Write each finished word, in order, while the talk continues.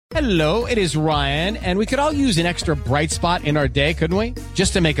Hello, it is Ryan, and we could all use an extra bright spot in our day, couldn't we?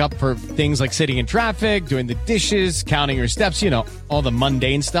 Just to make up for things like sitting in traffic, doing the dishes, counting your steps, all the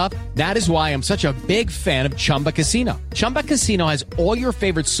mundane stuff. That is why I'm such a big fan of Chumba Casino. Chumba Casino has all your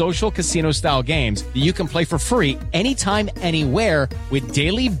favorite social casino-style games that you can play for free anytime, anywhere with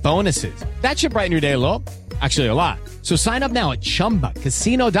daily bonuses. That should brighten your day a little. Actually, a lot. So sign up now at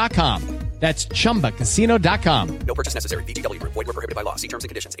ChumbaCasino.com. That's ChumbaCasino.com. No purchase necessary. VGW Group. Void where prohibited by law. See terms and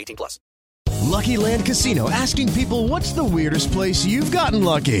conditions. 18+. Lucky Land Casino, asking people, what's the weirdest place you've gotten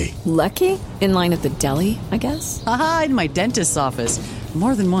lucky? Lucky? In line at the deli, I guess? Aha, in my dentist's office.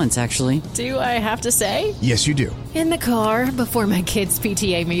 More than once, actually. Do I have to say? Yes, you do. In the car before my kids'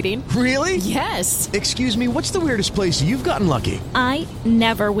 PTA meeting. Really? Yes. Excuse me, what's the weirdest place you've gotten lucky? I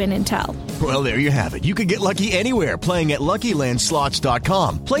never win and tell. Well, there you have it. You can get lucky anywhere, playing at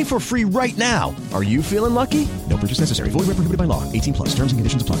LuckyLandSlots.com. Play for free right now. Are you feeling lucky? No purchase necessary. Void where prohibited by law. 18+. Terms and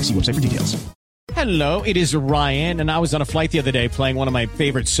conditions apply. See website for details. Hello, it is Ryan, and I was on a flight the other day playing one of my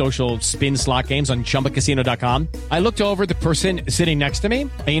favorite social spin slot games on ChumbaCasino.com. I looked over at the person sitting next to me,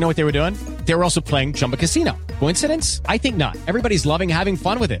 and you know what they were doing? They were also playing Chumba Casino. Coincidence? I think not. Everybody's loving having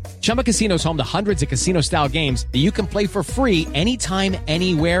fun with it. Chumba Casino is home to hundreds of casino-style games that you can play for free anytime,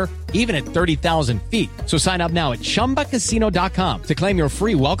 anywhere, even at 30,000 feet. So sign up now at ChumbaCasino.com to claim your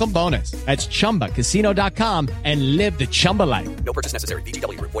free welcome bonus. That's ChumbaCasino.com and live the Chumba life. No purchase necessary.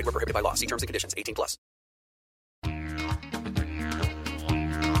 VGW Group. Void where prohibited by law. See terms and conditions. 18+.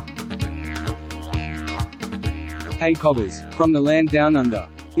 Hey Cobbers, from the land down under.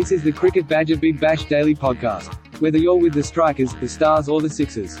 This is the Cricket Badger Big Bash Daily Podcast. Whether you're with the Strikers, the Stars or the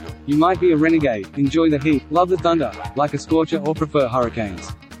Sixers, you might be a renegade, enjoy the heat, love the thunder, like a scorcher or prefer hurricanes.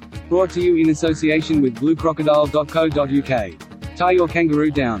 Brought to you in association with bluecrocodile.co.uk. Tie your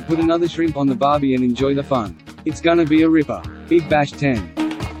kangaroo down, put another shrimp on the barbie and enjoy the fun. It's gonna be a ripper. Big Bash 10.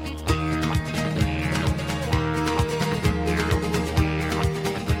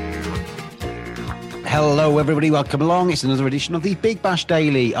 Hello everybody, welcome along. It's another edition of the Big Bash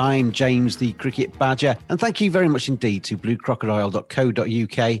Daily. I'm James the Cricket Badger, and thank you very much indeed to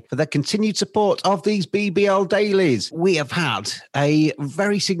bluecrocodile.co.uk for their continued support of these BBL dailies. We have had a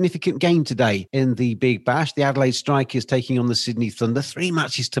very significant game today in the Big Bash. The Adelaide Strikers taking on the Sydney Thunder. 3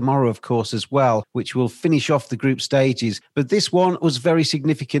 matches tomorrow, of course, as well, which will finish off the group stages. But this one was very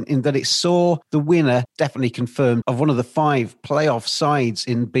significant in that it saw the winner definitely confirmed of one of the 5 playoff sides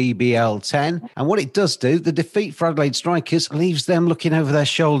in BBL 10. And what it does do, the defeat for Adelaide Strikers leaves them looking over their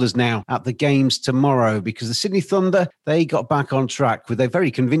shoulders now at the games tomorrow, because the Sydney Thunder, they got back on track with a very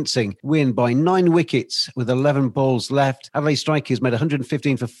convincing win by 9 wickets with 11 balls left. Adelaide Strikers made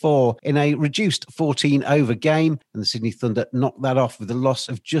 115 for 4 in a reduced 14-over game, and the Sydney Thunder knocked that off with a loss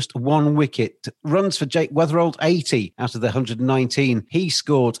of just 1 wicket. Runs for Jake Weatherald, 80 out of the 119 he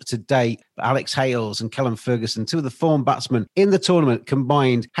scored today. Alex Hales and Callum Ferguson, 2 of the form batsmen in the tournament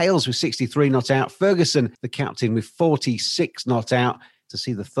combined. Hales with 63 not out. Ferguson, the captain, with 46 not out, to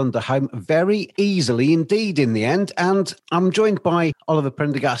see the Thunder home very easily indeed in the end. And I'm joined by Oliver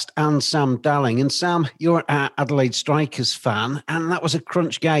Prendergast and Sam Dalling. And Sam, you're an Adelaide Strikers fan, and that was a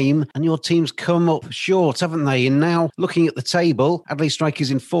crunch game, and your team's come up short, haven't they? And now, looking at the table, Adelaide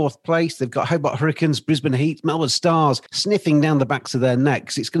Strikers in 4th place. They've got Hobart Hurricanes, Brisbane Heat, Melbourne Stars sniffing down the backs of their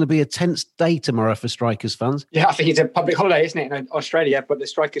necks. It's going to be a tense day tomorrow for Strikers fans. Yeah, I think it's a public holiday, isn't it, in Australia? But the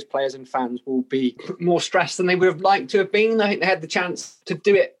Strikers players and fans will be more stressed than they would have liked to have been. I think they had the chance to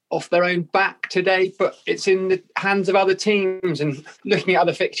do it off their own back today, but it's in the hands of other teams. And looking at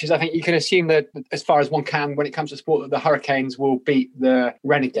other fixtures, I think you can assume that, as far as one can when it comes to sport, that the Hurricanes will beat the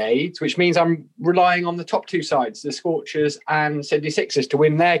Renegades, which means I'm relying on the top 2 sides, the Scorchers and Sydney Sixers, to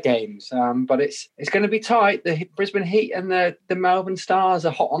win their games. But it's going to be tight. The Brisbane Heat and the Melbourne Stars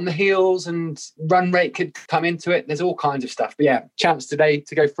are hot on the heels, and run rate could come into it. There's all kinds of stuff. But yeah, chance today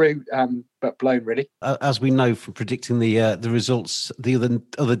to go through, but blown really. As we know from predicting the results the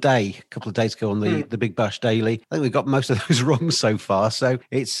other day, a couple of days ago on the Big Bash Daily, I think we got most of those wrong so far. So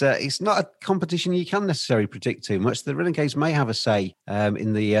it's not a competition you can necessarily predict too much. The Renegades may have a say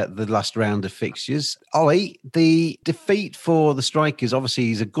in the last round of fixtures. Ollie, the defeat for the Strikers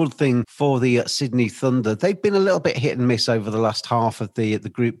obviously is a good thing for the Sydney Thunder. They've been a little bit hit and miss over the last half of the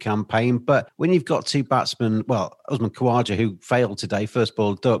group campaign, but when you've got 2 batsmen, well, Usman Khawaja, who failed today, first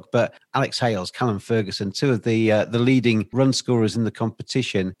ball duck, but Alex Alex Hales, Callum Ferguson, two of the leading run scorers in the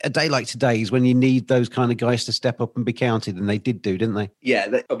competition. A day like today is when you need those kind of guys to step up and be counted, and they did do, didn't they?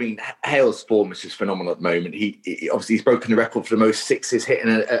 Yeah, I mean, Hales' form is just phenomenal at the moment. He obviously he's broken the record for the most sixes hit in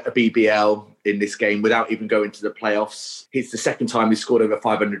a BBL in this game without even going to the playoffs. It's the second time he's scored over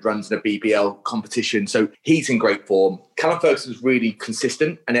 500 runs in a BBL competition, so he's in great form. Callum Ferguson's really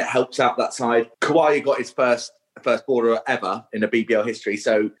consistent, and it helps out that side. Kawhi got his first baller ever in a BBL history.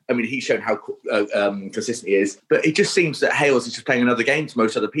 So, I mean, he's shown how consistent he is. But it just seems that Hales is just playing another game to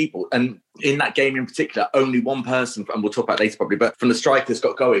most other people. And in that game in particular, only one person, and we'll talk about later probably, but from the Strikers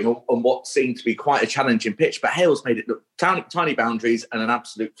got going on what seemed to be quite a challenging pitch. But Hales made it look tiny boundaries and an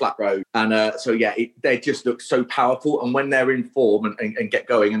absolute flat road. And they just look so powerful. And when they're in form and get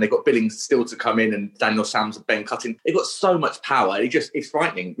going, and they've got Billings still to come in and Daniel Sams and Ben Cutting, they've got so much power. It's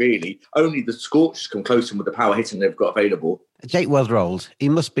frightening, really. Only the Scorchers come close with the power hitting they've got available. Jake Weatherald, he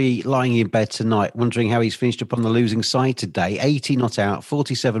must be lying in bed tonight wondering how he's finished up on the losing side today. 80 not out,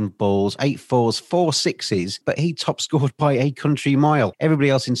 47 balls, 8 fours, 4 sixes, but he top scored by a country mile.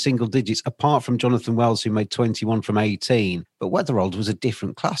 Everybody else in single digits, apart from Jonathan Wells, who made 21 from 18. But Weatherald was a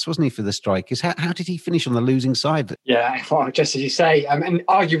different class, wasn't he, for the Strikers? How did he finish on the losing side? Yeah, well, just as you say, and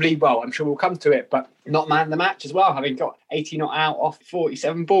arguably, well, I'm sure we'll come to it, but not man the match as well, having got 80 not out off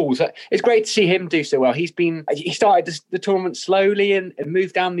 47 balls. It's great to see him do so well. He started the tournament slowly and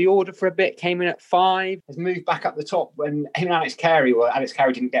moved down the order for a bit, came in at 5, has moved back up the top when him and Alex Carey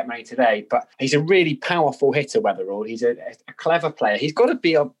didn't get many today, but he's a really powerful hitter, Weatherald. He's a clever player. He's got to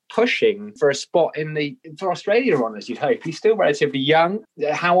be pushing for a spot for Australia honours, you'd hope. He's still relatively young.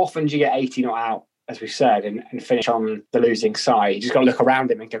 How often do you get 80 not out, as we said, and finish on the losing side? You just got to look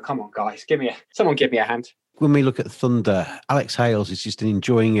around him and go, come on, guys, someone give me a hand. When we look at Thunder, Alex Hales is just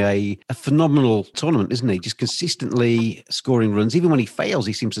enjoying a phenomenal tournament, isn't he? Just consistently scoring runs. Even when he fails,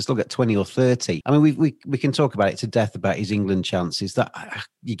 he seems to still get 20 or 30. I mean, we can talk about it to death about his England chances. That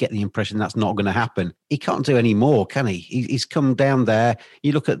you get the impression that's not going to happen. He can't do any more, can he? He's come down there.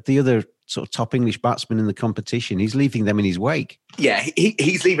 You look at the other sort of top English batsmen in the competition, he's leaving them in his wake. Yeah,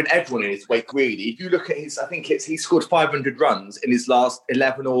 he's leaving everyone in his wake, really. If you look at he scored 500 runs in his last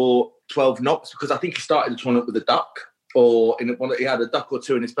 11 or 12 knocks, because I think he started the tournament with a duck, or he had a duck or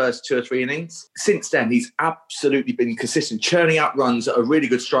two in his first 2 or 3 innings. Since then, he's absolutely been consistent, churning out runs at a really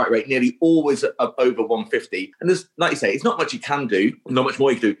good strike rate, nearly always over 150. And there's, like you say, it's not much he can do, not much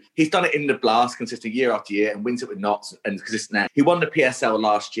more he can do. He's done it in the Blast, consistent year after year, and wins it with knots and consistent there. He won the PSL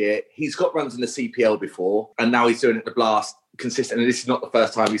last year. He's got runs in the CPL before, and now he's doing it at the Blast. Consistent, and this is not the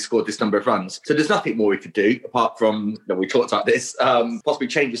first time he scored this number of runs. So there's nothing more he could do apart from, we talked about this, possibly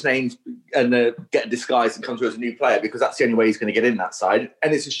change his name and get a disguise and come through as a new player, because that's the only way he's going to get in that side.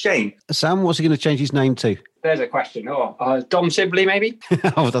 And it's a shame. Sam, what's he going to change his name to? There's a question. Dom Sibley, maybe?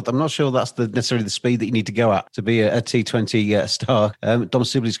 I'm not sure that's necessarily the speed that you need to go at to be a T20 star. Dom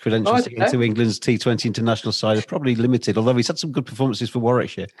Sibley's credentials to get into England's T20 international side are probably limited, although he's had some good performances for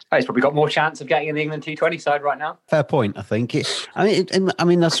Warwickshire. He's probably got more chance of getting in the England T20 side right now. Fair point, I think.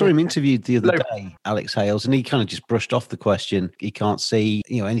 I saw him interviewed the other day, Alex Hales, and he kind of just brushed off the question. He can't see,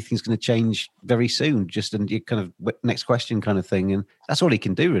 anything's going to change very soon, and you kind of next question kind of thing. And that's all he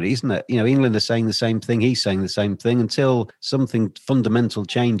can do, really, isn't it? England are saying the same thing. He's saying the same thing. Until something fundamental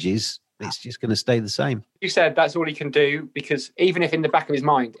changes, it's just going to stay the same. You said that's all he can do, because even if in the back of his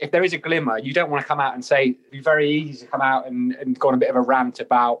mind, if there is a glimmer, you don't want to come out and say, it'd be very easy to come out and go on a bit of a rant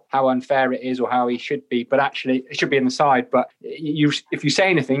about how unfair it is or how he should be, but actually it should be in the side. But if you say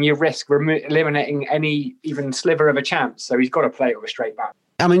anything, you risk eliminating any even sliver of a chance. So he's got to play it with a straight back.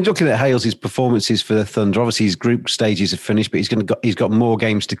 I mean, looking at Hales' performances for the Thunder, obviously his group stages are finished, but he's got more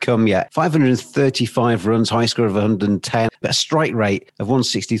games to come yet. 535 runs, high score of 110, but a strike rate of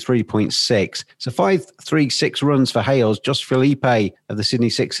 163.6. So 536 runs for Hales. Josh Felipe of the Sydney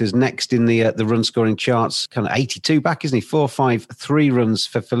Sixers next in the run scoring charts, kind of 82 back, isn't he? 453 runs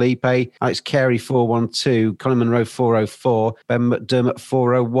for Felipe. Alex Carey 412, Colin Munro 404, Ben McDermott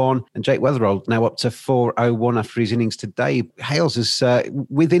 401, and Jake Weatherald now up to 401 after his innings today. Hales is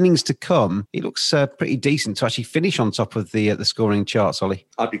with innings to come, he looks pretty decent to actually finish on top of the scoring charts, Ollie.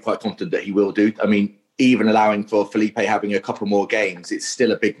 I'd be quite confident that he will do. I mean, even allowing for Felipe having a couple more games, it's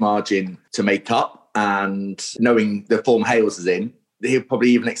still a big margin to make up. And knowing the form Hales is in, he'll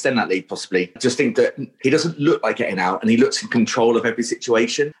probably even extend that lead, possibly. I just think that he doesn't look like getting out, and he looks in control of every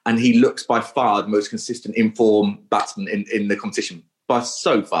situation. And he looks by far the most consistent in-form batsman in the competition, by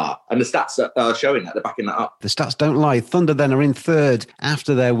so far. And the stats are showing that, they're backing that up. The stats don't lie. Thunder then are in third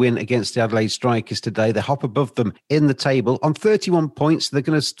after their win against the Adelaide Strikers today. They hop above them in the table on 31 points. They're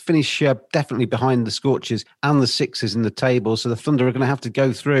going to finish definitely behind the Scorchers and the Sixers in the table. So the Thunder are going to have to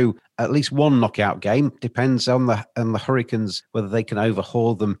go through at least one knockout game. Depends on the Hurricanes, whether they can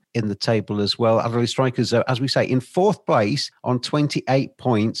overhaul them in the table as well. Adelaide Strikers, as we say, in fourth place on 28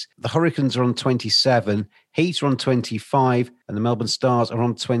 points. The Hurricanes are on 27. Heat are on 25. And the Melbourne Stars are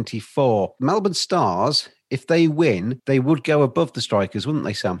on 24. Melbourne Stars, if they win, they would go above the Strikers, wouldn't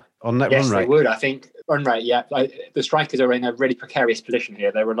they, Sam? On net run rate. Yes, they would. I think run rate, yeah. The Strikers are in a really precarious position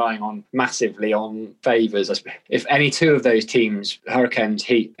here. They're relying massively on favours. If any two of those teams, Hurricanes,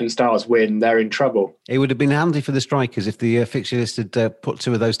 Heat and Stars, win, they're in trouble. It would have been handy for the Strikers if the fixture list had put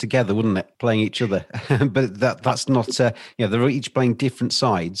two of those together, wouldn't it? Playing each other. But that's not, they're each playing different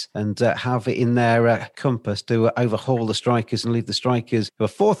sides and have it in their compass to overhaul the Strikers and leave the Strikers, who are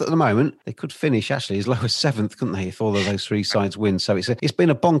fourth at the moment. They could finish actually as low as seventh, couldn't they, if all of those three sides win? So it's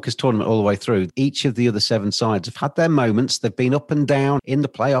been a bonkers tournament all the way through. Each of the other seven sides have had their moments. They've been up and down in the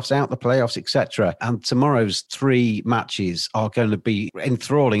playoffs, out the playoffs, etc. And tomorrow's three matches are going to be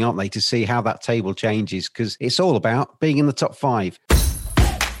enthralling, aren't they, to see how that table changes, because it's all about being in the top five.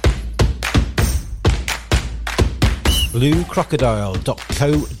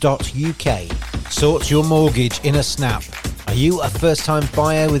 bluecrocodile.co.uk. Sort your mortgage in a snap. Are you a first-time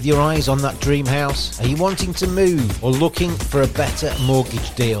buyer with your eyes on that dream house? Are you wanting to move or looking for a better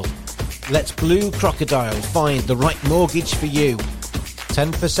mortgage deal? Let Blue Crocodile find the right mortgage for you.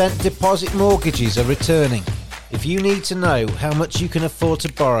 10% deposit mortgages are returning. If you need to know how much you can afford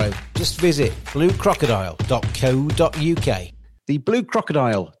to borrow, just visit bluecrocodile.co.uk. The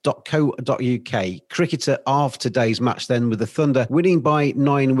bluecrocodile.co.uk cricketer of today's match then, with the Thunder winning by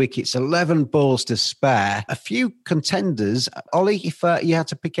 9 wickets, 11 balls to spare. A few contenders. Ollie, if you had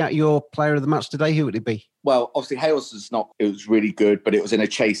to pick out your player of the match today, who would it be? Well, obviously Hales it was really good, but it was in a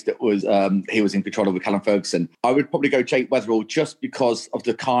chase that was, he was in control of with Callum Ferguson. I would probably go Jake Weatherall just because of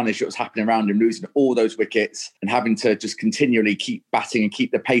the carnage that was happening around him, losing all those wickets and having to just continually keep batting and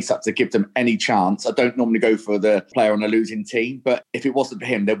keep the pace up to give them any chance. I don't normally go for the player on a losing team, but if it wasn't for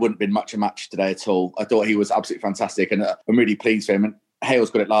him, there wouldn't have been much a match today at all. I thought he was absolutely fantastic and I'm really pleased for him. And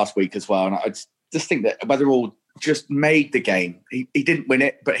Hales got it last week as well. And I just think that Weatherall just made the game. He didn't win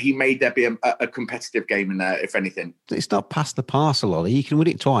it, but he made there be a competitive game in there, if anything. It's not past the parcel, Ollie. You can win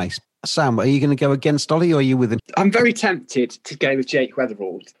it twice. Sam, are you going to go against Ollie or are you with him? I'm very tempted to go with Jake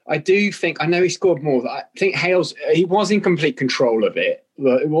Weatherall. I know he scored more. I think Hales, he was in complete control of it.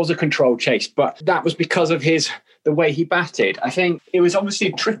 It was a controlled chase, but that was because of the way he batted. I think it was obviously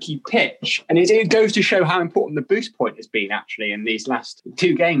a tricky pitch, and it goes to show how important the boost point has been actually in these last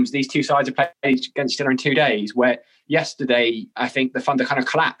two games. These two sides have played against each other in 2 days, where yesterday I think the Thunder kind of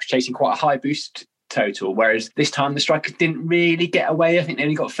collapsed, chasing quite a high boost total, whereas this time the Strikers didn't really get away. I think they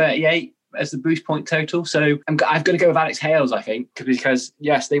only got 38 as the boost point total. So I'm going to go with Alex Hales, I think, because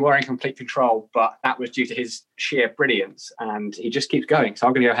yes, they were in complete control, but that was due to his sheer brilliance and he just keeps going. So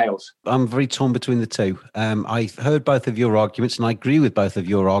I'm going to go Hales. I'm very torn between the two. I've heard both of your arguments and I agree with both of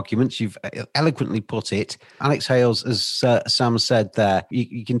your arguments. You've eloquently put it. Alex Hales, as Sam said there,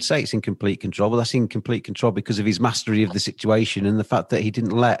 you can say it's in complete control, but that's in complete control because of his mastery of the situation and the fact that he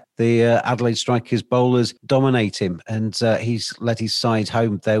didn't let the Adelaide Strikers bowlers dominate him, and he's led his side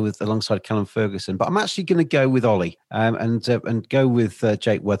home there alongside Callum Ferguson. But I'm actually going to go with Ollie and go with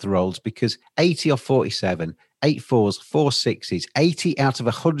Jake Weatherall because 80 off 47, 8 fours, 4 sixes, 80 out of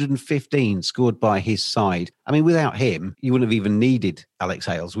 115 scored by his side. I mean, without him, you wouldn't have even needed Alex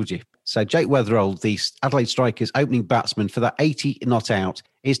Hales, would you? So Jake Weatherall, the Adelaide Strikers opening batsman for that 80 not out,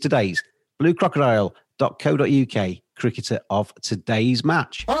 is today's bluecrocodile.co.uk cricketer of today's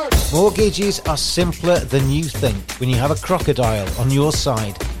match. Mortgages are simpler than you think when you have a crocodile on your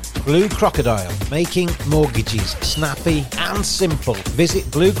side. Blue Crocodile, making mortgages snappy and simple. Visit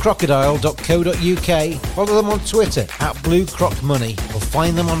bluecrocodile.co.uk, follow them on Twitter @BlueCrocMoney or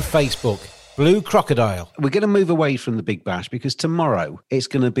find them on Facebook. Blue Crocodile. We're going to move away from the Big Bash because tomorrow it's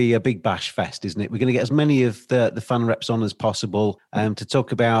going to be a Big Bash fest, isn't it? We're going to get as many of the fan reps on as possible to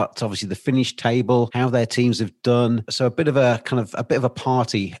talk about obviously the finish table, how their teams have done. So a bit of a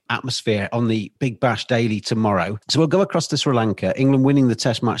party atmosphere on the Big Bash Daily tomorrow. So we'll go across to Sri Lanka. England winning the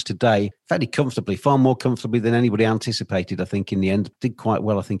Test match today fairly comfortably, far more comfortably than anybody anticipated, I think, in the end. Did quite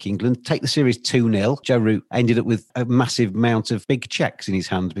well, I think, England. Take the series 2-0. Joe Root ended up with a massive amount of big checks in his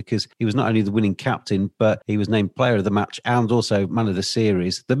hand because he was not only the winning captain, but he was named player of the match and also man of the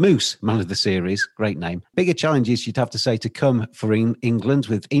series. The Moose, man of the series, great name. Bigger challenges, you'd have to say, to come for England,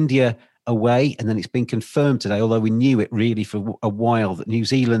 with India away, and then it's been confirmed today, although we knew it really for a while, that New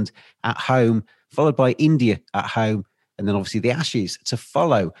Zealand at home, followed by India at home, and then obviously the Ashes to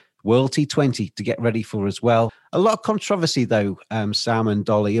follow. World T20 to get ready for as well. A lot of controversy, though, Sam and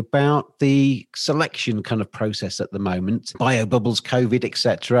Dolly, about the selection kind of process at the moment. Bio bubbles, COVID,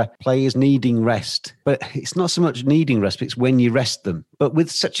 etc. Players needing rest. But it's not so much needing rest, but it's when you rest them. But with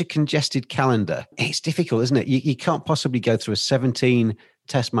such a congested calendar, it's difficult, isn't it? You can't possibly go through a 17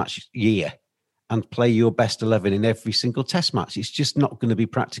 test match year and play your best 11 in every single test match. It's just not going to be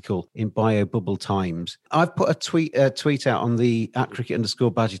practical in bio bubble times. I've put a tweet out on the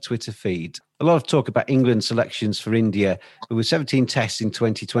 @cricket_badger Twitter feed. A lot of talk about England selections for India, but with 17 tests in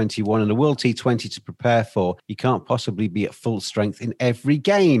 2021 and a World T20 to prepare for, you can't possibly be at full strength in every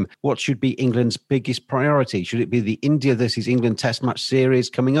game. What should be England's biggest priority? Should it be the India versus England test match series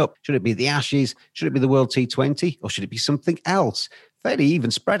coming up? Should it be the Ashes? Should it be the World T20? Or should it be something else? Fairly even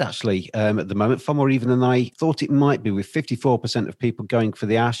spread, actually, at the moment, far more even than I thought it might be, with 54% of people going for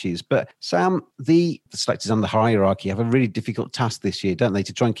the Ashes. But Sam, the selectors on the hierarchy have a really difficult task this year, don't they,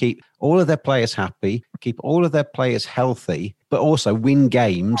 to try and keep all of their players happy, keep all of their players healthy, but also win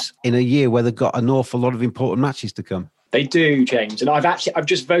games in a year where they've got an awful lot of important matches to come. They do, James. And I've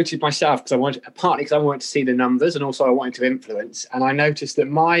just voted myself partly because I wanted to see the numbers and also I wanted to influence. And I noticed that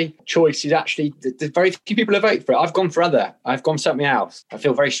my choice is actually, there's very few people who vote for it. I've gone something else. I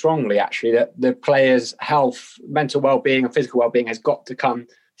feel very strongly, actually, that the players' health, mental well-being and physical well-being has got to come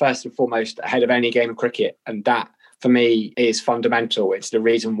first and foremost ahead of any game of cricket. And that, for me, is fundamental. It's the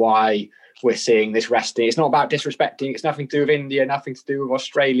reason why we're seeing this resting. It's not about disrespecting. It's nothing to do with India, nothing to do with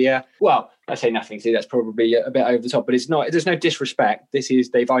Australia. Well, I say nothing to do. That's probably a bit over the top, but it's not. There's no disrespect.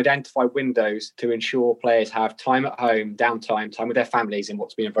 They've identified windows to ensure players have time at home, downtime, time with their families in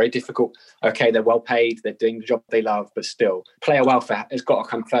what's been a very difficult. Okay, they're well paid. They're doing the job they love, but still, player welfare has got to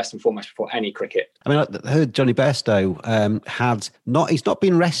come first and foremost before any cricket. I mean, I heard Johnny Bairstow he's not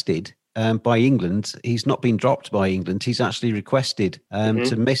been rested by England. He's not been dropped by England. He's actually requested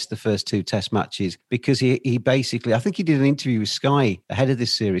to miss the first two test matches because he basically, I think he did an interview with Sky ahead of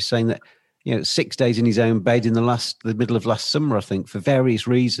this series saying that, 6 days in his own bed in the middle of last summer, I think, for various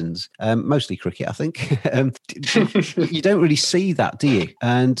reasons, mostly cricket, I think. You don't really see that, do you?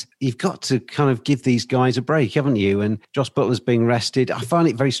 And you've got to kind of give these guys a break, haven't you? And Josh Butler's being rested. I find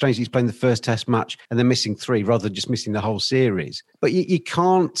it very strange he's playing the first test match and then missing 3 rather than just missing the whole series. But you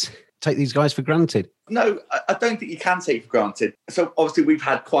can't take these guys for granted. No, I don't think you can take it for granted. So obviously we've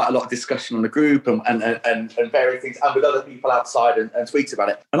had quite a lot of discussion on the group and various things and with other people outside and tweets about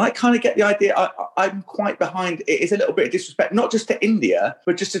it. And I kind of get the idea. I'm quite behind. It is a little bit of disrespect, not just to India,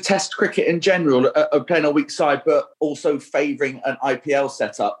 but just to test cricket in general, of playing a weak side, but also favouring an IPL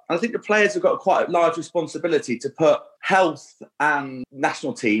setup. And I think the players have got quite a large responsibility to put health and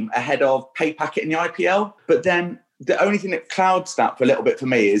national team ahead of pay packet in the IPL. But then the only thing that clouds that for a little bit for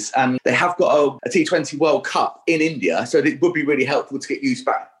me is they have got a T20 World Cup in India, so it would be really helpful to get used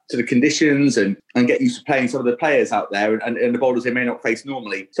back to the conditions and get used to playing some of the players out there and the bowlers they may not face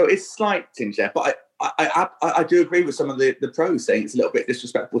normally. So it's slight tinge there, but I do agree with some of the pros saying it's a little bit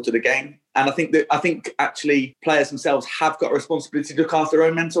disrespectful to the game. And I think actually players themselves have got a responsibility to look after their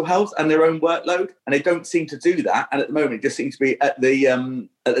own mental health and their own workload, and they don't seem to do that. And at the moment, it just seems to be at the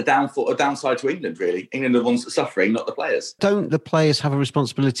downside to England. Really, England are the ones that are suffering, not the players. Don't the players have a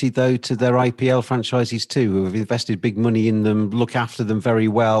responsibility though to their IPL franchises too, who have invested big money in them, look after them very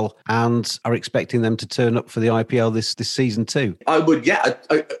well, and are expecting them to turn up for the IPL this season too? I would, yeah.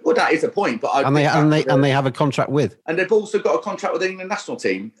 Well, that is a point, but they have a contract with, and they've also got a contract with the England national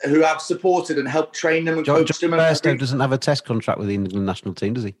team, who have supported and helped train them and coach them. Bairstow doesn't have a test contract with the England national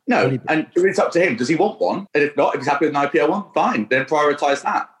team, does he? No, and it's up to him. Does he want one? And if not, if he's happy with an IPL one, fine, then prioritise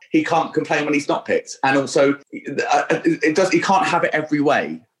that. He can't complain when he's not picked, and also he can't have it every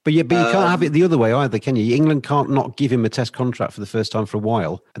way. But you can't have it the other way either, can you? England can't not give him a test contract for the first time for a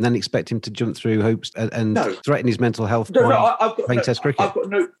while and then expect him to jump through hoops and threaten his mental health by playing Test cricket. I've got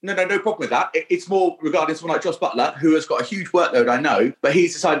no problem with that. It's more regarding someone like Josh Butler, who has got a huge workload, I know, but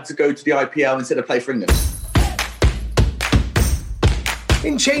he's decided to go to the IPL instead of play for England.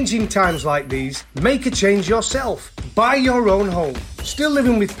 In changing times like these, make a change yourself. Buy your own home. Still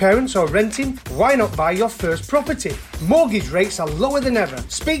living with parents or renting? Why not buy your first property? Mortgage rates are lower than ever.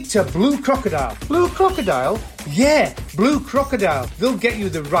 Speak to Blue Crocodile. Blue Crocodile? Yeah, Blue Crocodile. They'll get you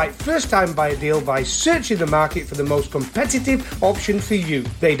the right first-time buyer deal by searching the market for the most competitive option for you.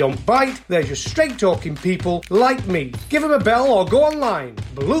 They don't bite, they're just straight-talking people like me. Give them a bell or go online.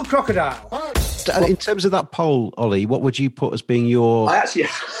 Blue Crocodile. In terms of that poll, Ollie, what would you put as being your...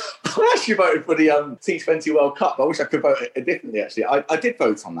 I actually voted for the T20 World Cup. I wish I could vote it differently, actually. I did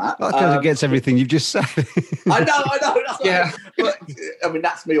vote on that. That goes against everything you've just said. I know. Yeah. But, I mean,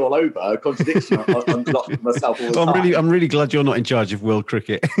 that's me all over. A contradiction on myself all the time. I'm really glad you're not in charge of world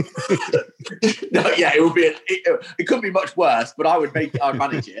cricket. No, yeah, it would be. It couldn't be much worse, but I'd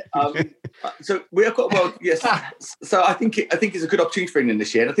manage it. So we have got yes. So I think it's a good opportunity for England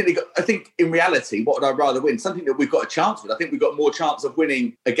this year. And I think in reality, what would I rather win? Something that we've got a chance with. I think we've got more chance of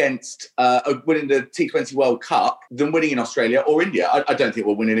winning against winning the T20 World Cup than winning in Australia or India. I don't think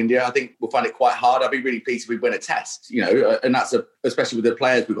we'll win in India. I think we'll find it quite hard. I'd be really pleased if we win a test. And that's especially with the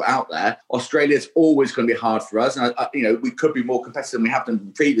players we've got out there. Australia's always going to be hard for us, and we could be more competitive than we have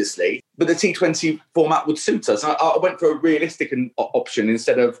done previously. But the T20 format would suit us. I went for a realistic option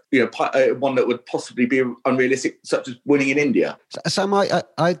instead of one that would possibly be unrealistic, such as winning in India. Sam,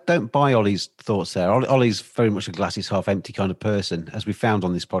 I don't buy Ollie's thoughts there. Ollie's very much a glass is half empty kind of person, as we found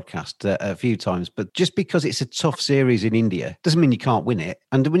on this podcast a few times. But just because it's a tough series in India doesn't mean you can't win it.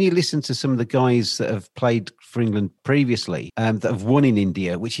 And when you listen to some of the guys that have played for England previously, that have won in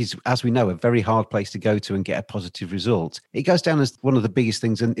India, which is, as we know, a very hard place to go to and get a positive result, it goes down as one of the biggest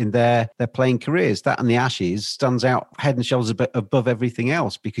things in their playing careers. That and the Ashes stands out head and shoulders above everything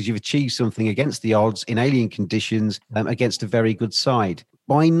else, because you've achieved something against the odds in alien conditions against a very good side.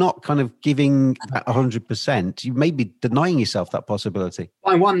 By not kind of giving that 100%, you may be denying yourself that possibility.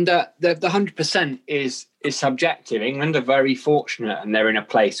 I wonder, the 100% is subjective. England are very fortunate, and they're in a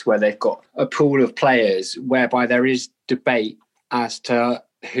place where they've got a pool of players whereby there is debate as to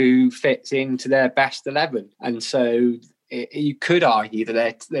who fits into their best 11. And so you could argue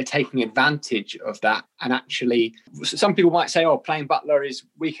that they're taking advantage of that. And actually, some people might say, playing Butler is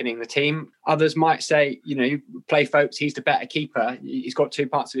weakening the team. Others might say, play Folks, he's the better keeper. He's got two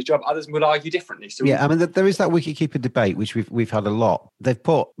parts of his job. Others would argue differently. So yeah, I mean, there is that wicketkeeper debate, which we've had a lot. They've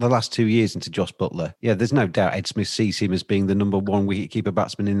put the last 2 years into Josh Butler. Yeah, there's no doubt Ed Smith sees him as being the number one wicketkeeper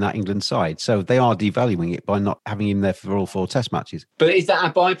batsman in that England side. So they are devaluing it by not having him there for all 4 test matches. But is that a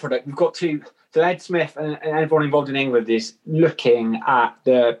byproduct? We've got to... So Ed Smith and everyone involved in England is looking at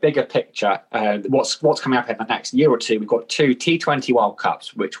the bigger picture, what's coming up in the next year or two. We've got 2 T20 World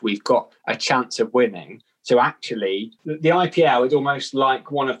Cups, which we've got a chance of winning. So actually, the IPL is almost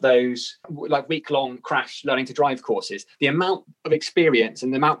like one of those like week-long crash learning to drive courses. The amount of experience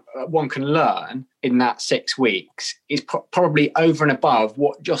and the amount one can learn in that 6 weeks is probably over and above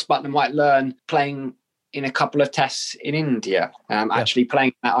what Josh Butler might learn playing in a couple of tests in India, actually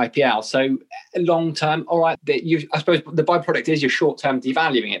playing that IPL. So long term, all right, I suppose the byproduct is you're short term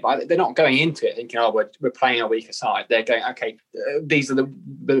devaluing it, but they're not going into it thinking, we're playing a weaker side. They're going, okay, these are the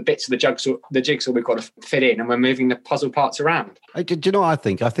bits of the jigsaw we've got to fit in, and we're moving the puzzle parts around. Do you know what I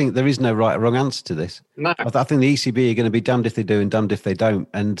think? I think there is no right or wrong answer to this. No. I think the ECB are going to be damned if they do and damned if they don't.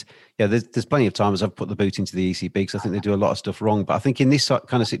 And yeah, there's plenty of times I've put the boot into the ECB because I think they do a lot of stuff wrong. But I think in this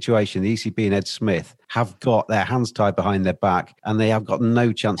kind of situation, the ECB and Ed Smith have got their hands tied behind their back, and they have got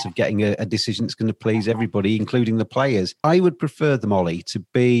no chance of getting a decision that's going to please everybody, including the players. I would prefer them, Ollie, to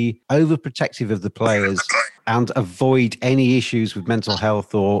be overprotective of the players and avoid any issues with mental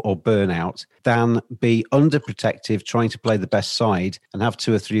health or burnout than be underprotective, trying to play the best side and have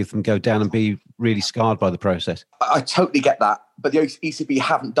 2 or 3 of them go down and be really scarred by the process. I totally get that, but the ECB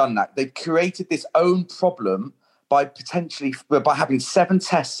haven't done that. They've created this own problem by having 7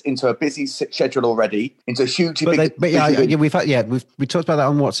 tests into a busy schedule already, into a hugely big. We talked about that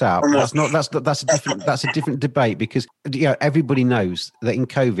on WhatsApp. That's a different debate, because everybody knows that in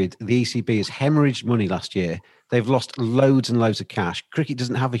COVID the ECB has hemorrhaged money last year. They've lost loads and loads of cash. Cricket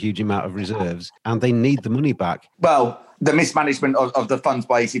doesn't have a huge amount of reserves, and they need the money back. Well, the mismanagement of the funds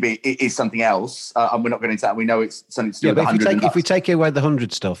by ECB is something else, and we're not going into that. We know it's something to do with the 100. If we take away the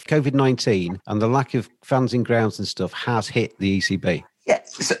 100 stuff, COVID-19 and the lack of fans in grounds and stuff has hit the ECB. Yeah,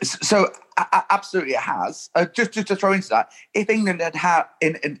 so absolutely it has. Just to throw into that, if England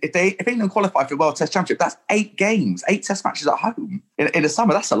if England qualified for the World Test Championship, that's 8 games, 8 Test matches at home in the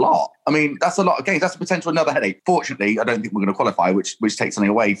summer. That's a lot. I mean, that's a lot of games. That's a potential another headache. Fortunately, I don't think we're going to qualify, which takes something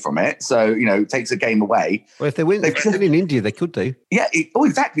away from it. So it takes a game away. Well, if they win in India, they could do. Yeah.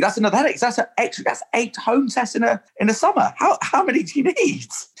 Exactly. That's another headache. That's 8 home tests in the summer. How many do you need?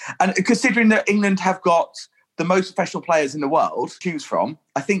 And considering that England have got the most professional players in the world to choose from,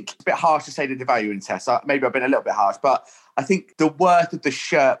 I think it's a bit harsh to say they're devaluing tests. Maybe I've been a little bit harsh, but I think the worth of the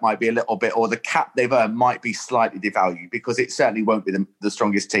shirt might be a little bit, or the cap they've earned might be slightly devalued, because it certainly won't be the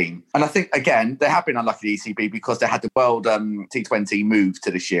strongest team. And I think, again, they have been unlucky, the ECB, because they had the World T20 move to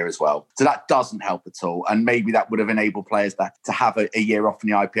this year as well. So that doesn't help at all. And maybe that would have enabled players to have a year off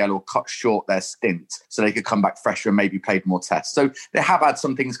in the IPL, or cut short their stint so they could come back fresher and maybe played more tests. So they have had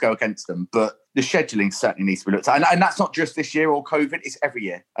some things go against them, but the scheduling certainly needs to be looked at, and that's not just this year or COVID; it's every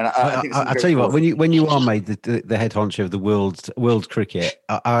year. And I think I tell you what, when you are made the head honcho of the world cricket,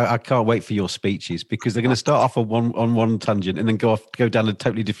 I can't wait for your speeches, because they're going to start off on one tangent and then go down a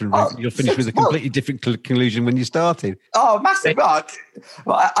totally different route. You'll finish with a completely different conclusion when you started. Oh, massive!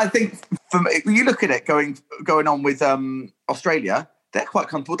 Well, I think when you look at it going on with Australia, they're quite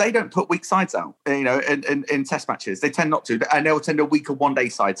comfortable. They don't put weak sides out, in test matches. They tend not to, and they'll tend a weaker one-day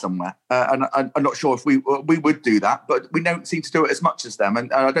side somewhere. And I'm not sure if we would do that, but we don't seem to do it as much as them.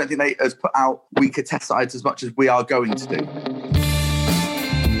 And I don't think they has put out weaker test sides as much as we are going to do.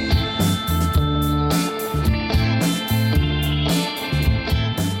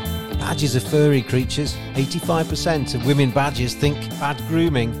 Badgers are furry creatures. 85% of women badgers think bad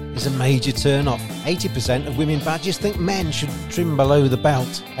grooming is a major turn-off. 80% of women badgers think men should trim below the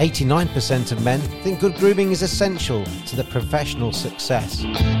belt. 89% of men think good grooming is essential to their professional success.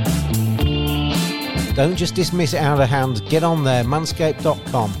 Don't just dismiss it out of hand. Get on there,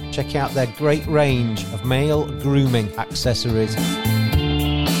 manscaped.com. Check out their great range of male grooming accessories.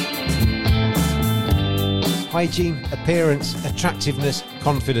 Hygiene, appearance, attractiveness,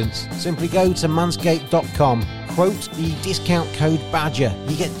 confidence. Simply go to manscaped.com, quote the discount code BADGER.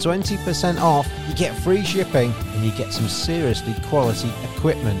 You get 20% off, you get free shipping, and you get some seriously quality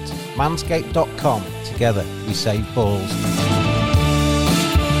equipment. Manscaped.com. Together we save balls.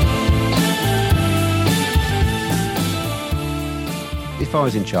 If I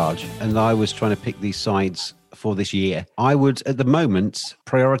was in charge and I was trying to pick these sides for this year, I would, at the moment,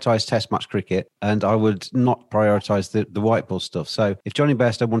 prioritise Test match cricket, and I would not prioritise the white ball stuff. So if Johnny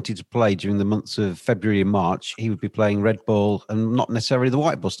Bairstow wanted to play during the months of February and March, he would be playing red ball and not necessarily the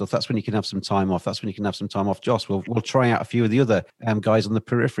white ball stuff. That's when you can have some time off. That's when you can have some time off. Joss, we'll try out a few of the other guys on the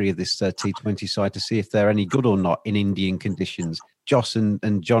periphery of this T20 side to see if they're any good or not in Indian conditions. Joss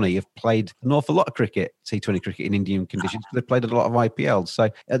and Johnny have played an awful lot of cricket, T20 cricket in Indian conditions. They've played a lot of IPL. So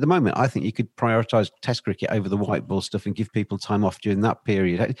at the moment, I think you could prioritise Test cricket over the white ball stuff and give people time off during that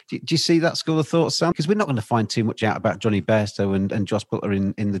period. Do you see that school of thought, Sam? Because we're not going to find too much out about Johnny Bairstow and Joss Butler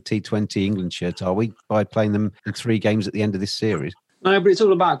in the T20 England shirt, are we, by playing them in 3 games at the end of this series? No, but it's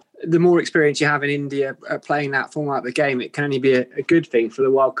all about the more experience you have in India playing that format of the game, it can only be a good thing for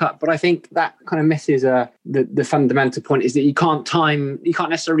the World Cup. But I think that kind of misses the fundamental point, is that you can't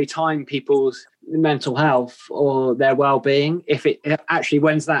necessarily time people's mental health or their well-being. If when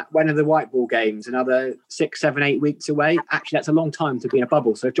are the white ball games? Another 6, 7, 8 weeks away? Actually, that's a long time to be in a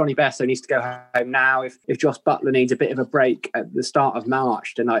bubble. So if Johnny Bairstow needs to go home now, if Joss Butler needs a bit of a break at the start of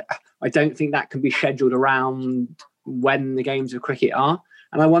March, then I don't think that can be scheduled around when the games of cricket are.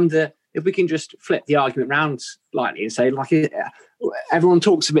 And I wonder if we can just flip the argument round slightly and say, like, everyone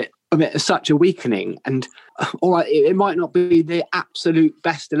talks of it as such a weakening, and all right, it might not be the absolute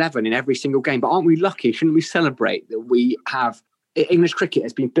best 11 in every single game, but aren't we lucky? Shouldn't we celebrate that we have English cricket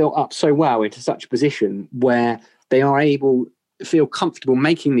has been built up so well into such a position where they are able feel comfortable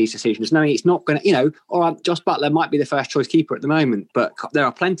making these decisions, knowing it's not going to, all right, Joss Butler might be the first choice keeper at the moment, but there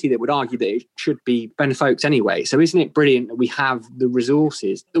are plenty that would argue that it should be Ben Foakes anyway. So isn't it brilliant that we have the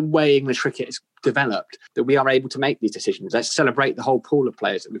resources, the way English cricket is developed, that we are able to make these decisions? Let's celebrate the whole pool of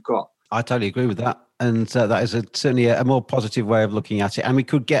players that we've got. I totally agree with that. And that is certainly a more positive way of looking at it. And we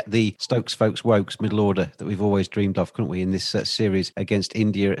could get the Stokes, Folks, Wokes middle order that we've always dreamed of, couldn't we, in this series against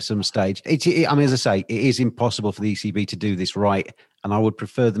India at some stage. I mean, as I say, it is impossible for the ECB to do this right. And I would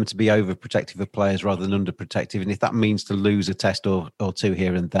prefer them to be overprotective of players rather than underprotective. And if that means to lose a test or 2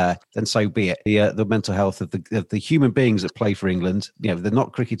 here and there, then so be it. The mental health of the human beings that play for England, they're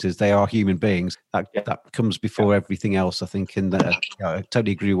not cricketers, they are human beings. That comes before everything else, I think. And I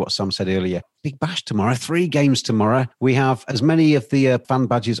totally agree with what Sam said earlier. Big Bash tomorrow, 3 games tomorrow. We have as many of the fan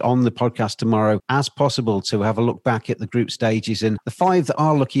badges on the podcast tomorrow as possible to have a look back at the group stages. And the 5 that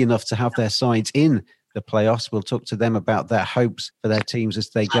are lucky enough to have their sides in the playoffs, we'll talk to them about their hopes for their teams as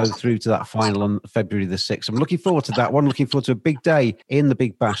they go through to that final on February the 6th. I'm looking forward to that one. Looking forward to a big day in the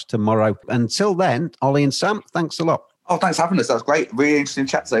Big Bash tomorrow. Until then, Ollie and Sam, thanks a lot. Oh, thanks for having us. That was great. Really interesting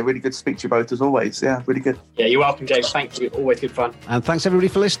chat today. Really good to speak to you both as always. Yeah, really good. Yeah, you're welcome, James. Thank you. Always good fun. And thanks everybody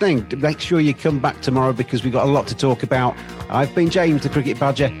for listening. Make sure you come back tomorrow because we've got a lot to talk about. I've been James, the Cricket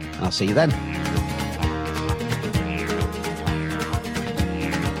Badger, and I'll see you then.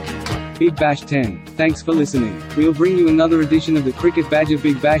 Big Bash 10. Thanks for listening. We'll bring you another edition of the Cricket Badger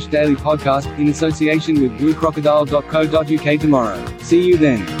Big Bash Daily Podcast in association with bluecrocodile.co.uk tomorrow. See you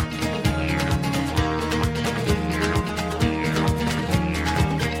then.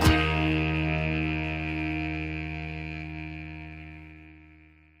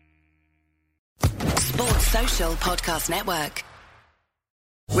 Sports Social Podcast Network.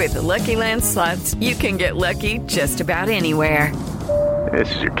 With the Lucky Land Slots, you can get lucky just about anywhere.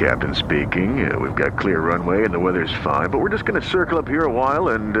 This is your captain speaking. We've got clear runway and the weather's fine, but we're just going to circle up here a while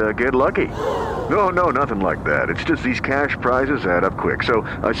and get lucky. No, nothing like that. It's just these cash prizes add up quick. So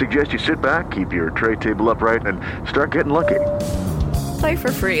I suggest you sit back, keep your tray table upright, and start getting lucky. Play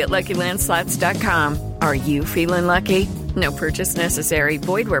for free at LuckyLandSlots.com. Are you feeling lucky? No purchase necessary.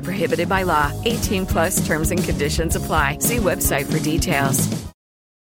 Void where prohibited by law. 18+ terms and conditions apply. See website for details.